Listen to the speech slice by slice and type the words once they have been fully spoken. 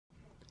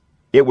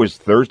It was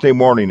Thursday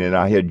morning, and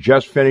I had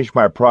just finished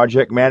my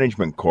project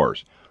management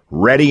course,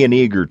 ready and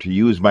eager to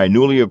use my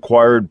newly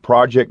acquired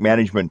project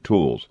management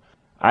tools.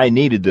 I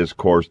needed this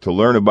course to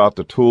learn about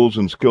the tools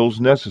and skills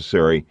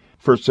necessary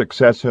for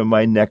success in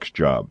my next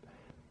job.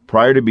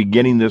 Prior to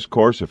beginning this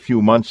course a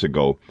few months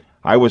ago,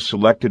 I was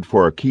selected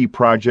for a key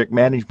project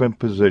management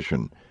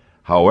position.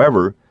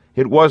 However,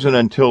 it wasn't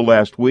until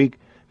last week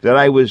that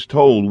I was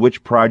told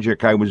which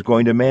project I was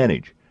going to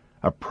manage,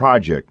 a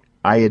project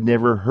I had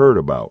never heard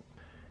about.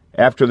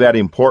 After that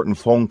important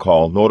phone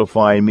call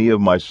notifying me of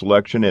my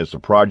selection as the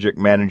project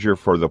manager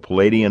for the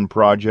Palladion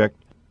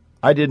project,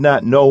 I did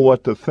not know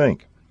what to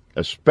think,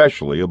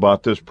 especially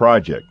about this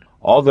project.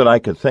 All that I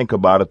could think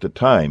about at the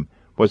time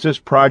was this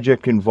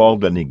project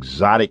involved an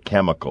exotic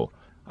chemical.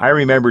 I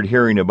remembered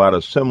hearing about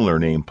a similar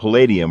name,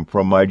 Palladium,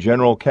 from my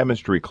general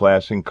chemistry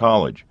class in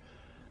college.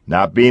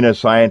 Not being a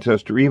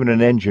scientist or even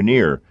an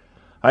engineer,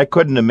 I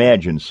couldn't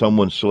imagine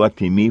someone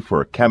selecting me for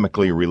a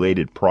chemically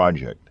related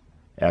project.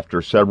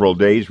 After several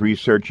days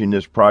researching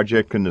this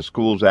project in the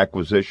school's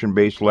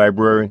acquisition-based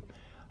library,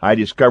 I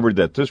discovered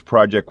that this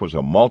project was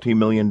a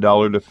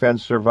multi-million-dollar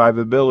defense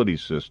survivability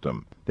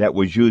system that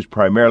was used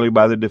primarily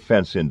by the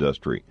defense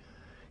industry.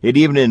 It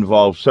even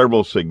involved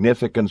several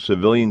significant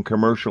civilian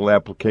commercial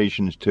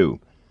applications, too.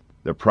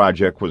 The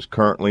project was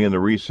currently in the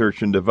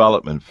research and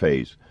development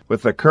phase,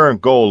 with the current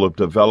goal of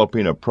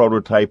developing a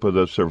prototype of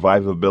the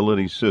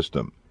survivability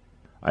system.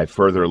 I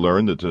further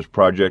learned that this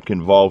project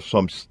involves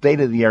some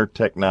state-of-the-art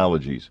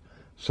technologies,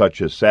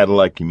 such as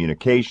satellite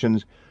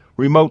communications,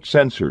 remote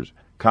sensors,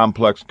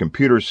 complex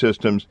computer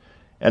systems,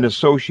 and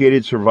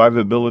associated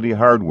survivability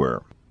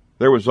hardware.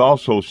 There was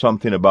also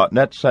something about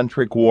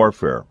net-centric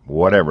warfare,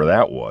 whatever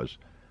that was.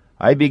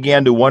 I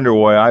began to wonder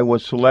why I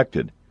was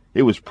selected.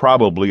 It was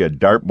probably a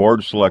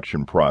dartboard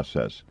selection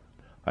process.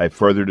 I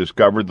further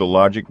discovered the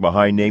logic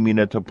behind naming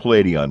it the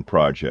Palladion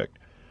project,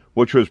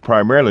 which was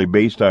primarily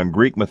based on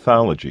Greek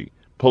mythology.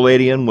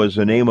 Palladion was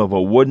the name of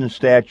a wooden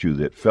statue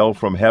that fell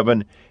from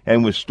heaven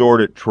and was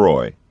stored at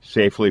Troy,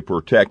 safely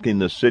protecting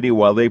the city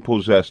while they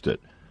possessed it.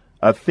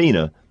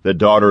 Athena, the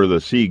daughter of the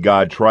sea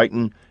god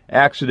Triton,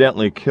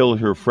 accidentally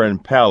killed her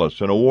friend Pallas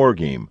in a war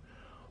game.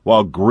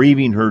 While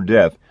grieving her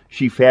death,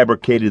 she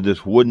fabricated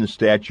this wooden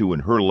statue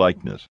in her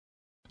likeness.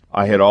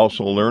 I had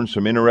also learned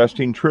some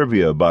interesting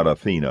trivia about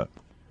Athena.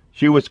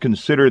 She was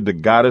considered the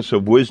goddess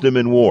of wisdom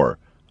in war,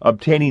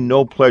 obtaining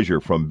no pleasure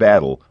from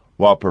battle,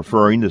 while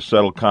preferring to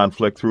settle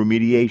conflict through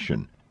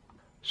mediation.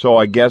 So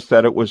I guessed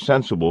that it was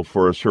sensible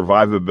for a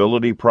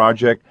survivability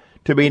project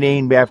to be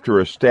named after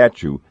a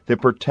statue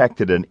that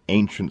protected an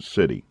ancient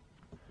city.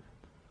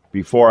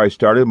 Before I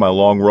started my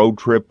long road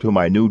trip to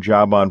my new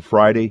job on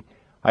Friday,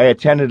 I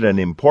attended an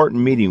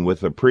important meeting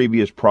with the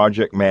previous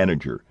project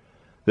manager.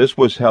 This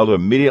was held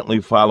immediately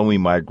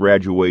following my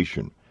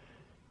graduation.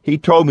 He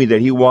told me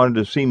that he wanted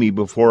to see me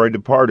before I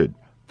departed.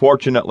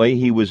 Fortunately,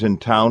 he was in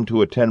town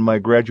to attend my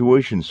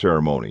graduation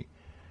ceremony.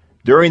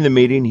 During the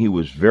meeting, he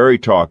was very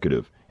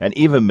talkative and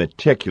even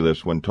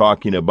meticulous when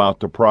talking about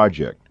the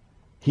project.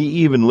 He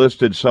even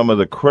listed some of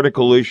the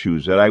critical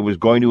issues that I was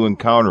going to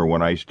encounter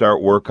when I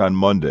start work on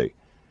Monday.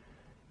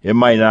 In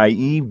my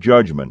naive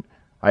judgment,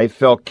 I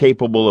felt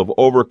capable of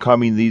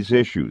overcoming these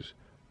issues.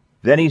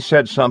 Then he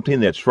said something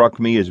that struck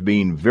me as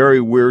being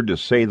very weird to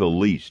say the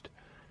least.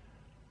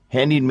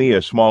 Handing me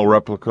a small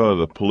replica of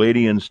the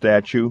Palladion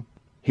statue,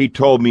 he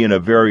told me in a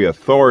very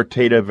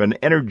authoritative and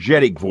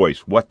energetic voice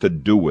what to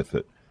do with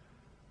it.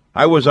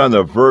 I was on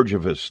the verge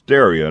of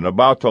hysteria and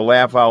about to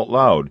laugh out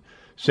loud,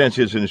 since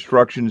his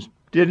instructions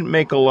didn't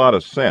make a lot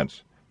of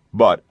sense.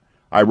 But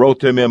I wrote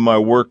them in my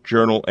work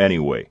journal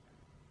anyway.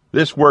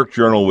 This work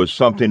journal was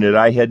something that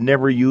I had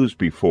never used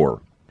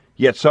before,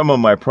 yet some of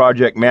my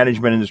project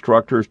management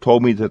instructors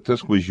told me that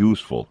this was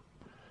useful.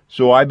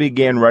 So I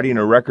began writing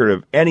a record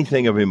of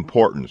anything of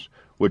importance,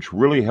 which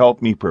really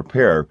helped me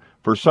prepare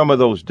for some of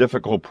those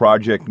difficult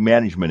project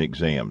management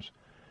exams.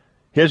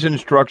 His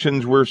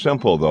instructions were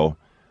simple, though.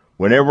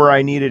 Whenever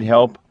I needed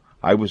help,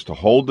 I was to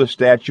hold the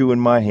statue in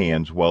my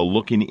hands while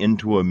looking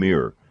into a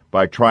mirror.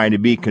 By trying to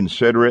be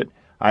considerate,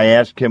 I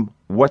asked him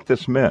what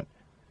this meant,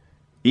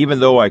 even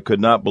though I could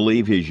not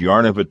believe his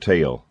yarn of a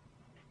tale.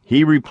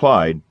 He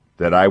replied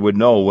that I would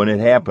know when it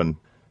happened.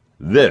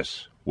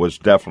 This was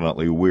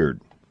definitely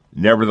weird.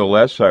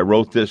 Nevertheless, I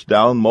wrote this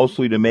down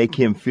mostly to make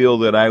him feel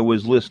that I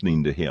was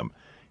listening to him,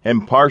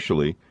 and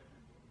partially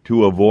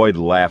to avoid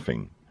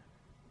laughing.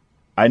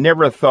 I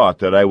never thought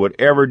that I would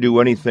ever do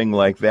anything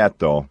like that,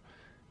 though.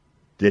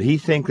 Did he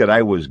think that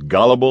I was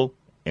gullible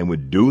and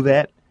would do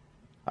that?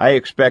 I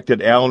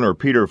expected Alan or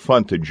Peter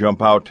Funt to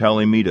jump out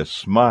telling me to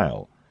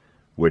smile,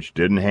 which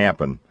didn't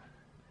happen.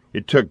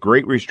 It took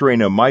great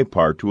restraint on my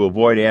part to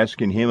avoid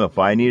asking him if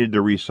I needed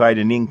to recite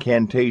an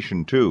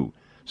incantation too,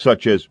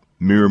 such as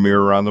 "Mirror,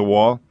 mirror on the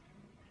wall."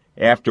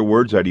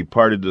 Afterwards, I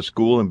departed the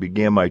school and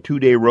began my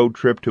 2-day road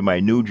trip to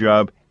my new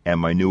job and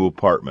my new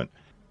apartment,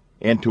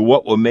 and to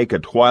what will make a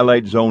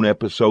Twilight Zone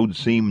episode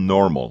seem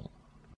normal.